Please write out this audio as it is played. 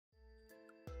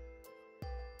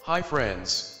Hi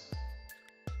friends.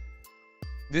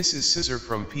 This is Scissor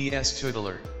from PS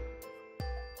Tuteler.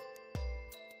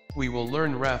 We will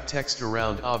learn wrap text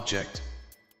around object.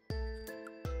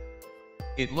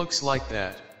 It looks like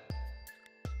that.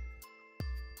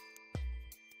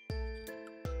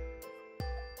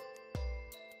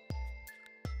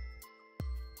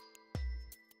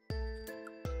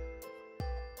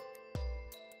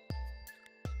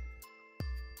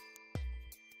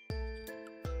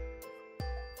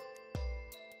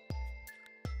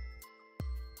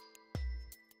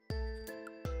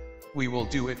 We will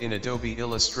do it in Adobe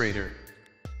Illustrator.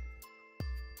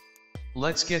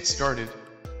 Let's get started.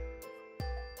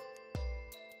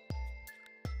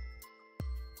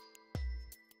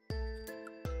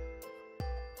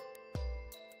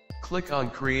 Click on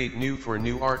Create New for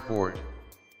new artboard.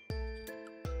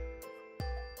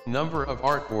 Number of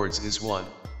artboards is 1.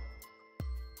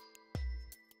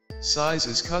 Size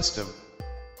is custom.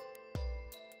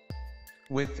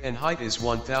 Width and height is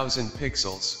 1000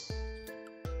 pixels.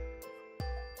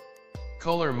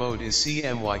 Color mode is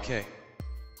CMYK.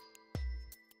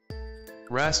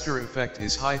 Raster effect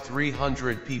is high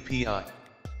 300 ppi.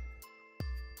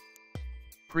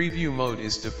 Preview mode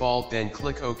is default, then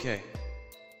click OK.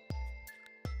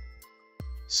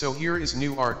 So here is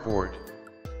new artboard.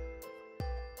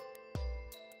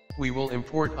 We will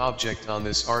import object on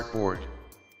this artboard.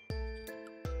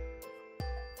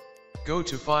 Go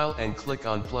to File and click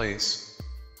on Place.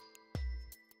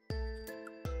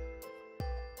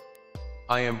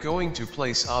 I am going to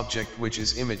place object, which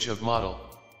is image of model.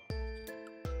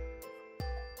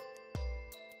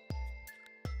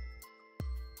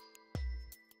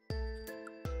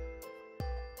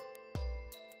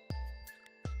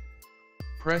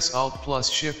 Press Alt plus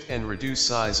Shift and reduce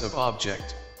size of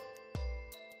object.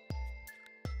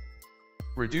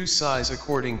 Reduce size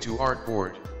according to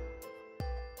artboard.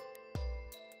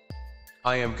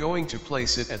 I am going to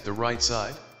place it at the right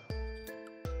side.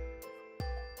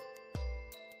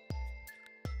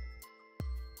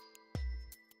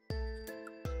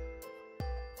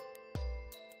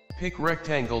 Pick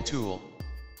Rectangle tool.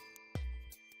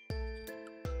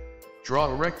 Draw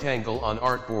a rectangle on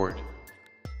artboard.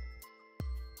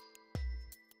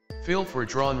 Fill for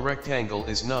drawn rectangle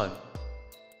is none.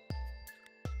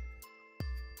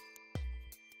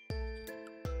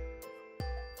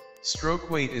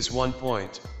 Stroke weight is 1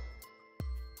 point.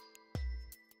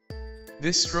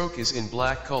 This stroke is in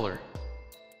black color.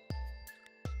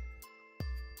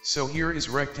 So here is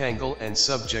rectangle and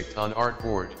subject on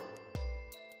artboard.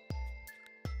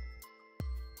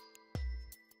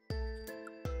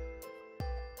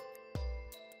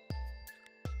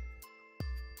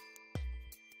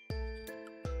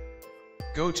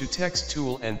 Go to Text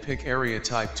tool and pick Area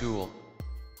Type tool.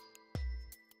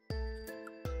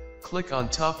 Click on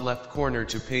top left corner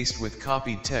to paste with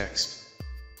copied text.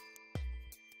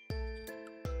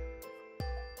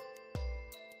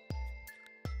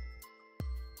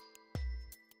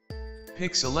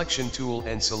 Pick Selection tool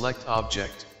and select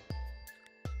Object.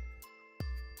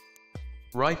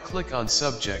 Right-click on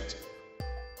Subject.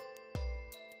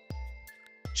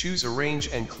 Choose Arrange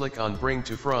and click on Bring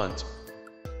to Front.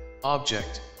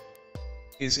 Object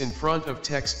is in front of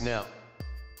text now.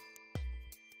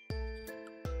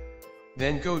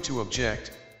 Then go to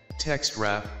Object, Text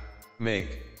Wrap,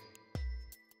 Make.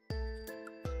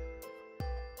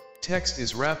 Text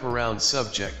is wrap around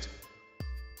subject.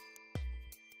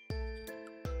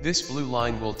 This blue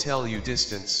line will tell you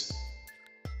distance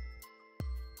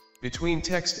between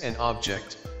text and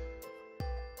object.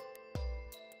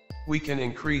 We can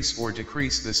increase or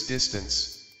decrease this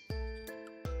distance.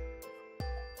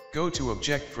 Go to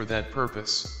Object for that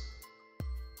purpose.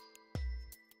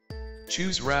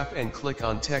 Choose Wrap and click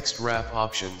on Text Wrap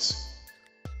options.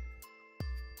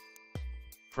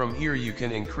 From here you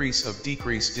can increase or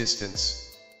decrease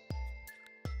distance.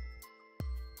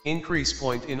 Increase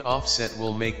point in offset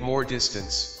will make more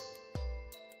distance.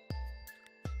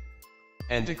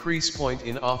 And decrease point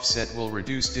in offset will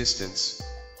reduce distance.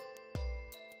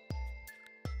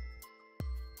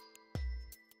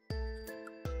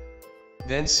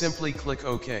 Then simply click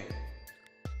OK.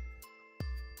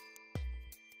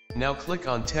 Now click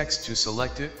on text to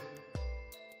select it.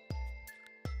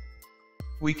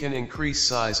 We can increase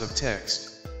size of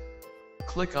text.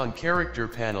 Click on Character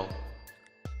panel.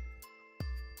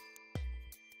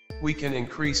 We can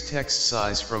increase text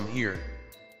size from here.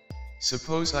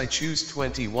 Suppose I choose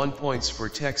 21 points for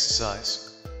text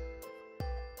size.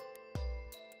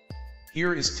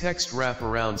 Here is text wrap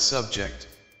around subject.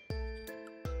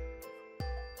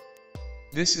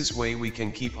 This is way we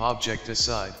can keep object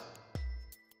aside.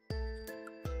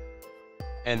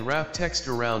 and wrap text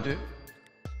around it.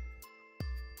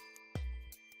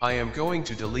 I am going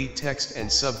to delete text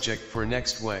and subject for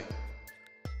next way.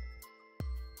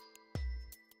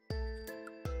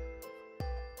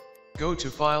 Go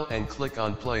to File and click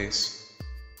on Place.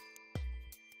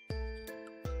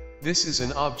 This is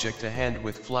an object, a hand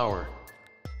with flower.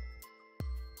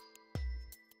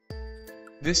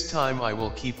 This time I will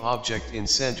keep object in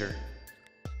center.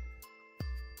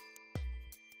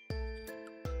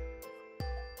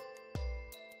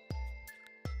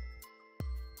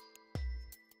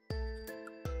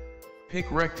 Pick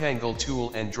rectangle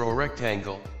tool and draw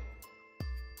rectangle.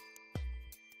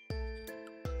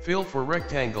 Fill for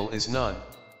rectangle is none.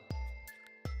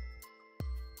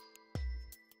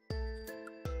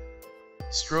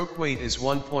 Stroke weight is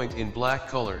 1 point in black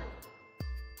color.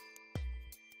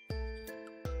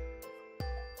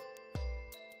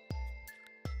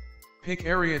 Pick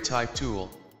area type tool.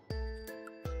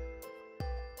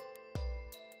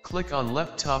 Click on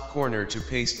left top corner to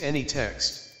paste any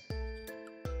text.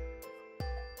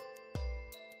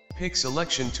 Pick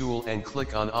selection tool and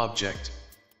click on object.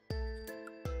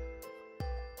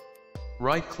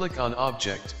 Right click on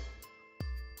object.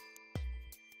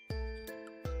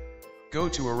 Go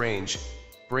to arrange,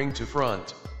 bring to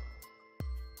front.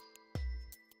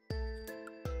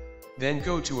 Then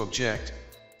go to object,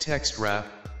 text wrap,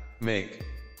 make.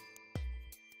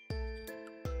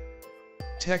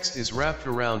 Text is wrapped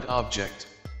around object.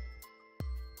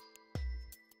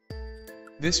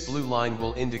 This blue line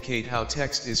will indicate how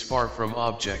text is far from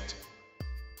object.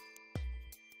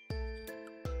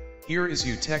 Here is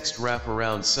your text wrap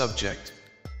around subject.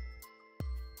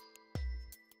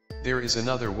 There is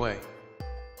another way.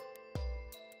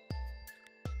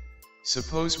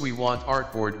 Suppose we want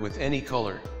artboard with any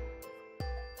color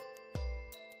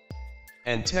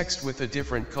and text with a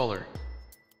different color.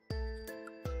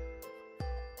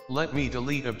 Let me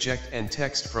delete object and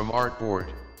text from artboard.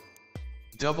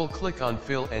 Double click on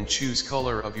fill and choose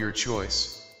color of your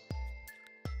choice.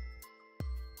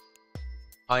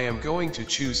 I am going to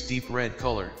choose deep red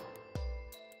color.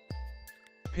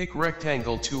 Pick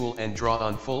rectangle tool and draw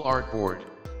on full artboard.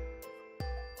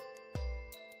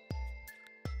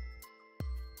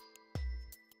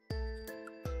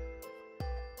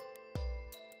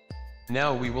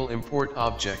 Now we will import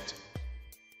object.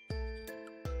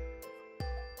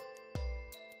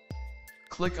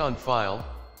 Click on File,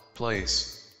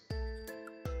 Place.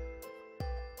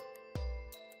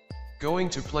 Going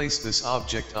to place this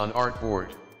object on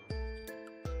artboard.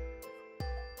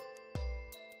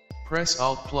 Press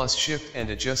Alt plus Shift and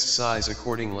adjust size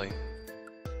accordingly.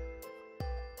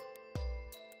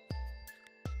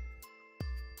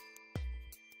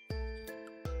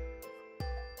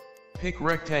 Pick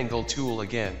rectangle tool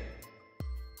again.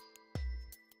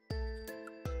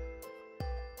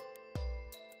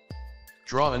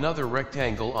 Draw another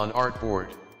rectangle on artboard.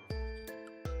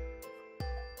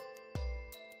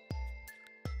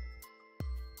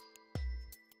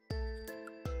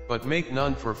 But make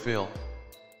none for fill.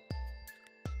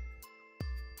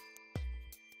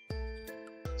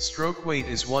 Stroke weight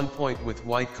is 1 point with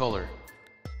white color.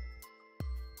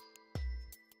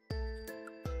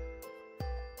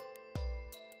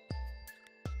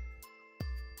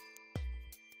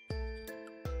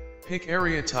 Pick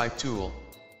area type tool.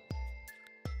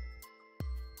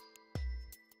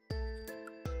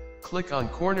 Click on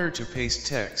corner to paste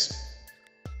text.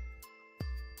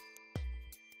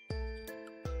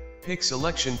 Pick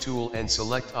selection tool and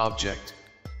select object.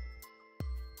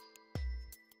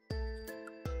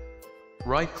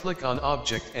 Right click on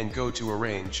object and go to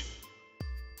arrange.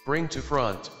 Bring to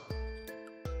front.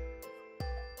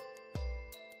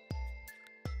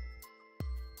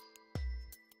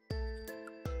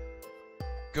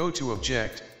 Go to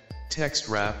object, text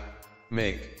wrap,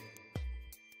 make.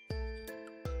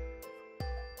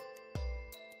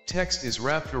 Text is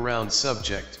wrapped around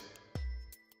subject.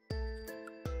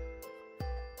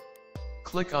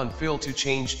 Click on fill to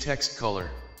change text color.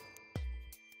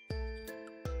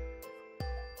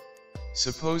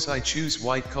 Suppose I choose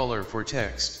white color for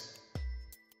text.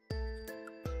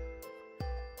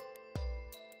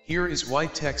 Here is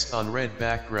white text on red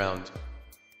background.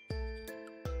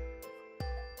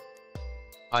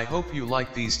 I hope you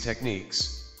like these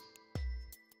techniques.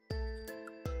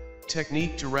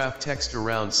 Technique to wrap text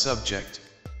around subject.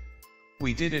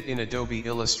 We did it in Adobe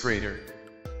Illustrator.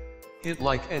 Hit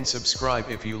like and subscribe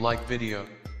if you like video.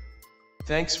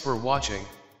 Thanks for watching.